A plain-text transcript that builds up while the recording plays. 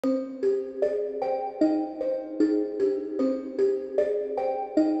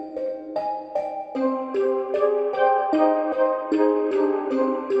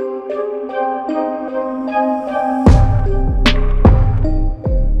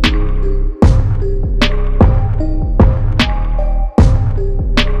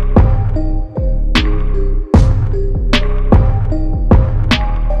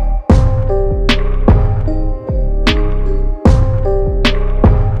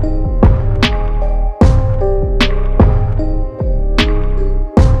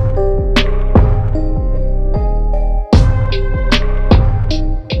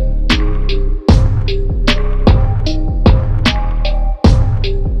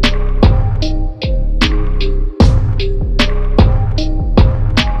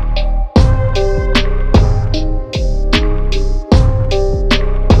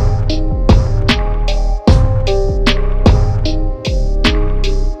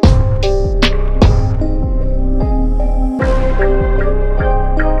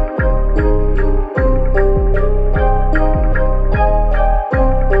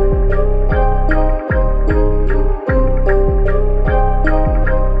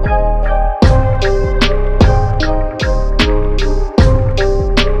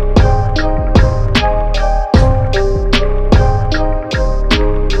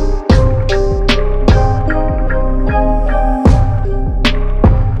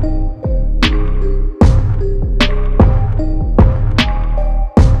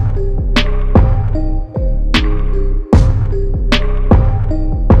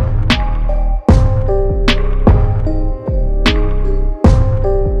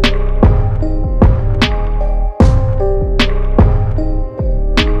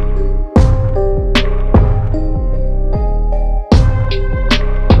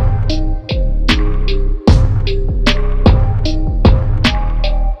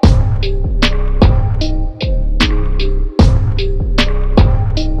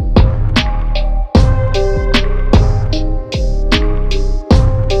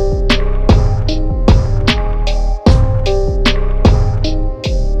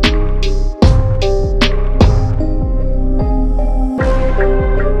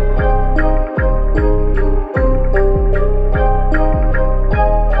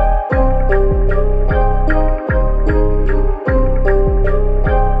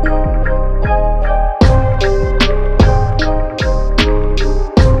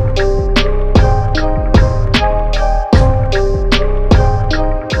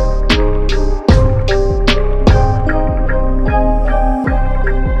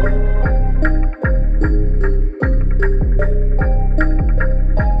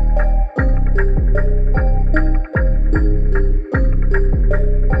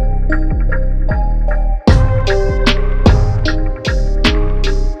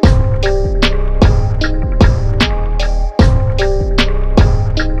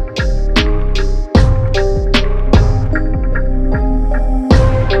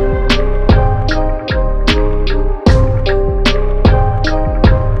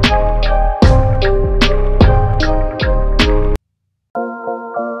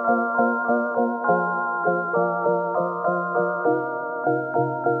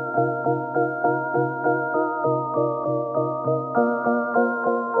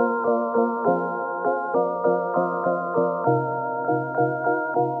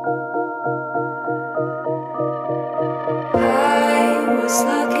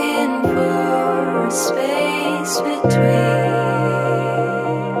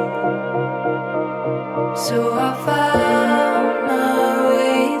So I found my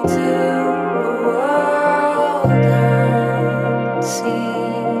way to a world unseen.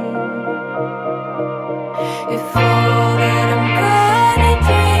 If all that I'm gonna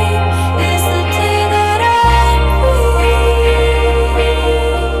dream is the day that I'm free,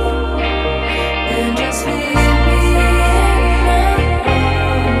 then just leave me in my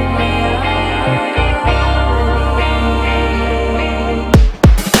own reality.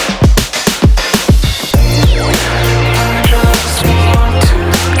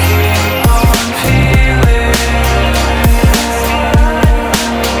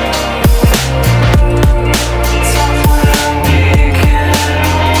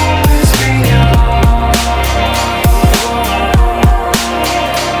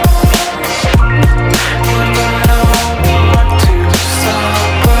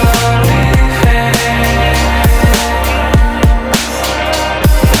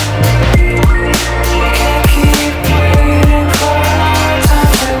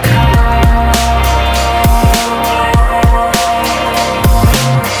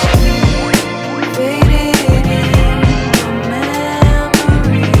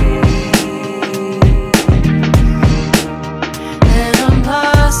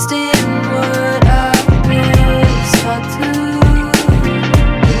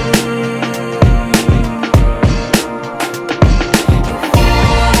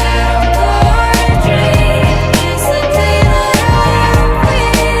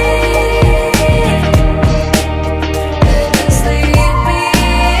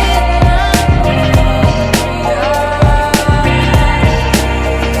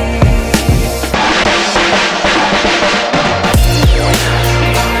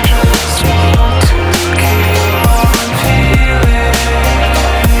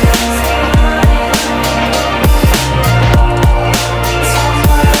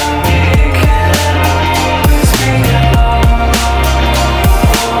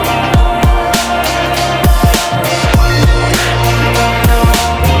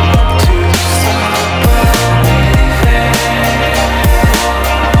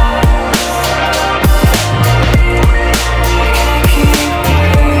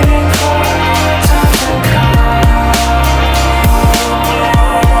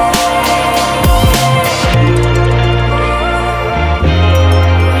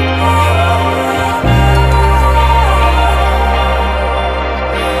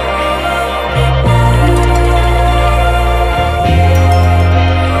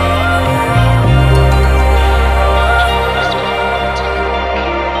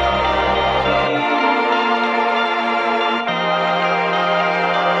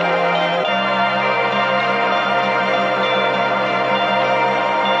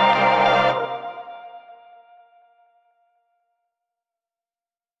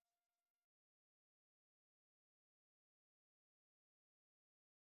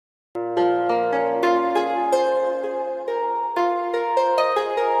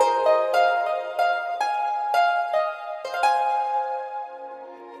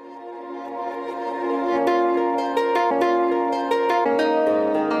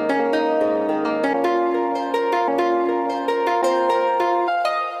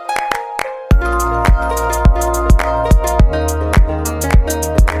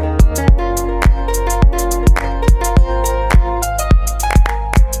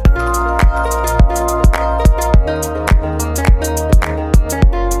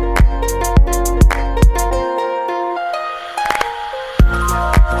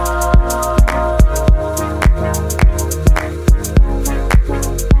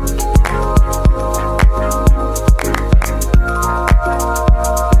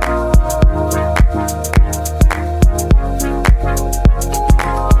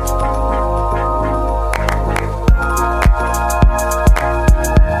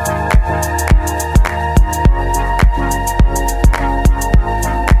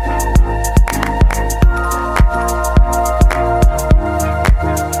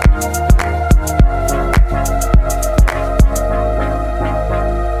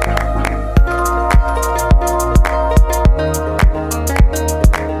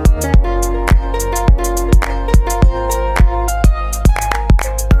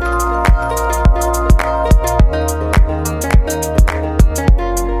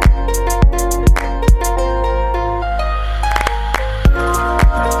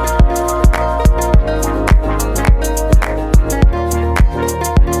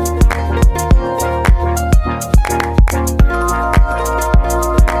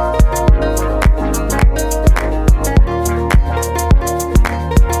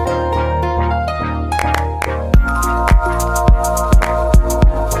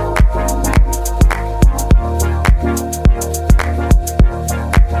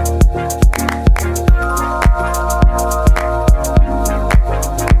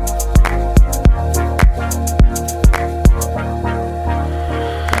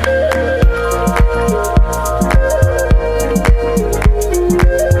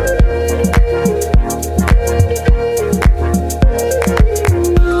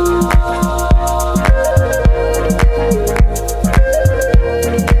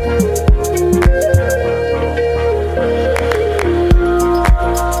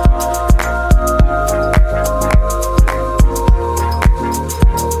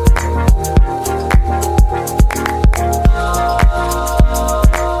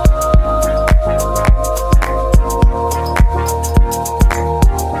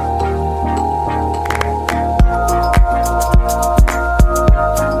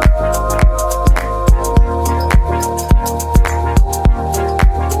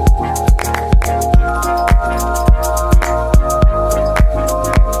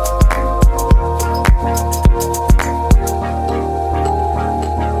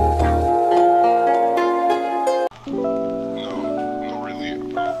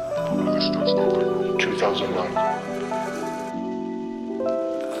 2009.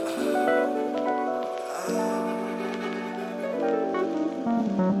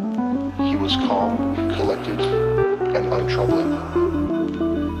 He was calm, collected, and untroubling.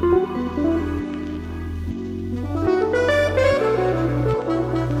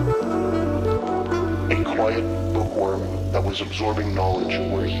 A quiet bookworm that was absorbing knowledge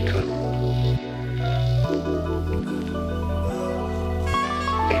where he could.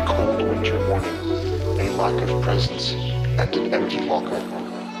 A cold winter morning, a lack of presence, and an empty locker.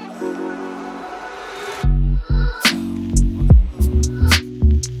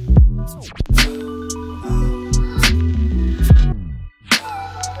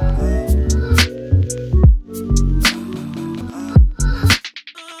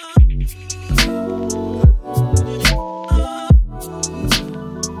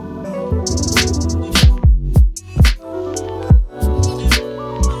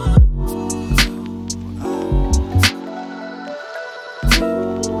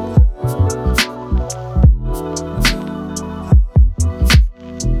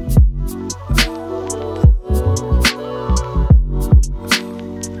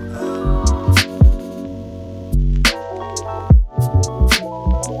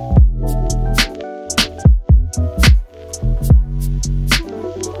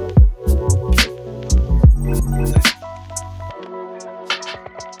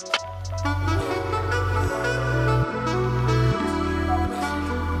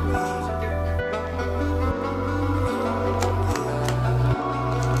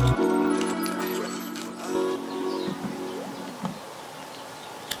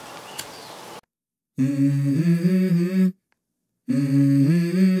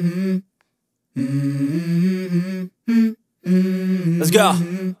 Let's go.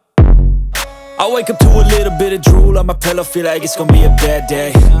 I wake up to a little bit of drool on my pillow, feel like it's gonna be a bad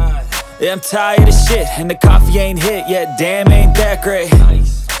day. Yeah, I'm tired of shit, and the coffee ain't hit yet, damn, ain't that great.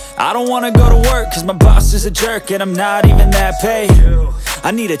 I don't wanna go to work, cause my boss is a jerk, and I'm not even that paid.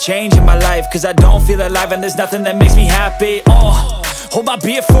 I need a change in my life, cause I don't feel alive, and there's nothing that makes me happy. Hold my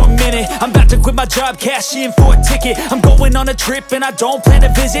beer for a minute, I'm about to quit my job, cash in for a ticket. I'm going on a trip and I don't plan to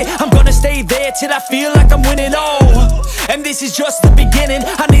visit. I'm gonna stay there till I feel like I'm winning, and this is just the beginning.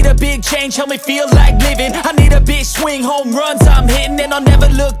 I need a big change, help me feel like living. I need a big swing, home runs I'm hitting, and I'll never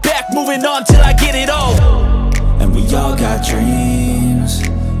look back, moving on till I get it all. And we all got dreams,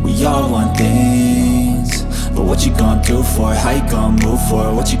 we all want things, but what you gonna do for it? How you gonna move for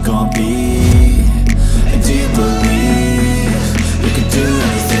it? What you gonna be? And do you believe you can do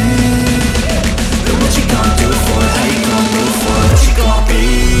anything? But what you gonna do for it? How you gonna move for it? What you gonna be?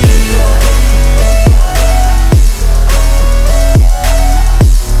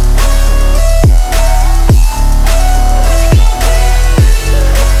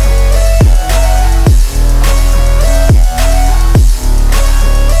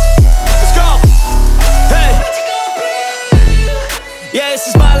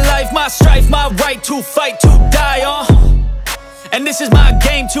 My strife, my right to fight, to die on. And this is my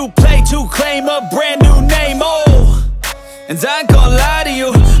game to play, to claim a brand new name, And I ain't gonna lie to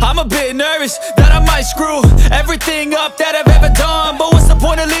you, I'm a bit nervous that I might screw everything up that I've ever done. But what's the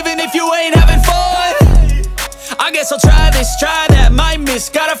point of living if you ain't having fun? I guess I'll try this, try that, might miss,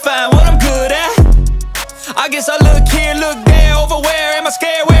 gotta find what I'm good at. I guess I look here, look there, over where am I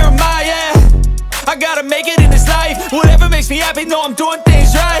scared, where am I at? I gotta make it in this life, whatever makes me happy, know I'm doing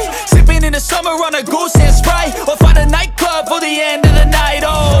things right. Sipping in the summer on a goose and Sprite, or find a nightclub for the end of the night,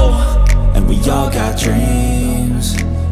 And we all got dreams,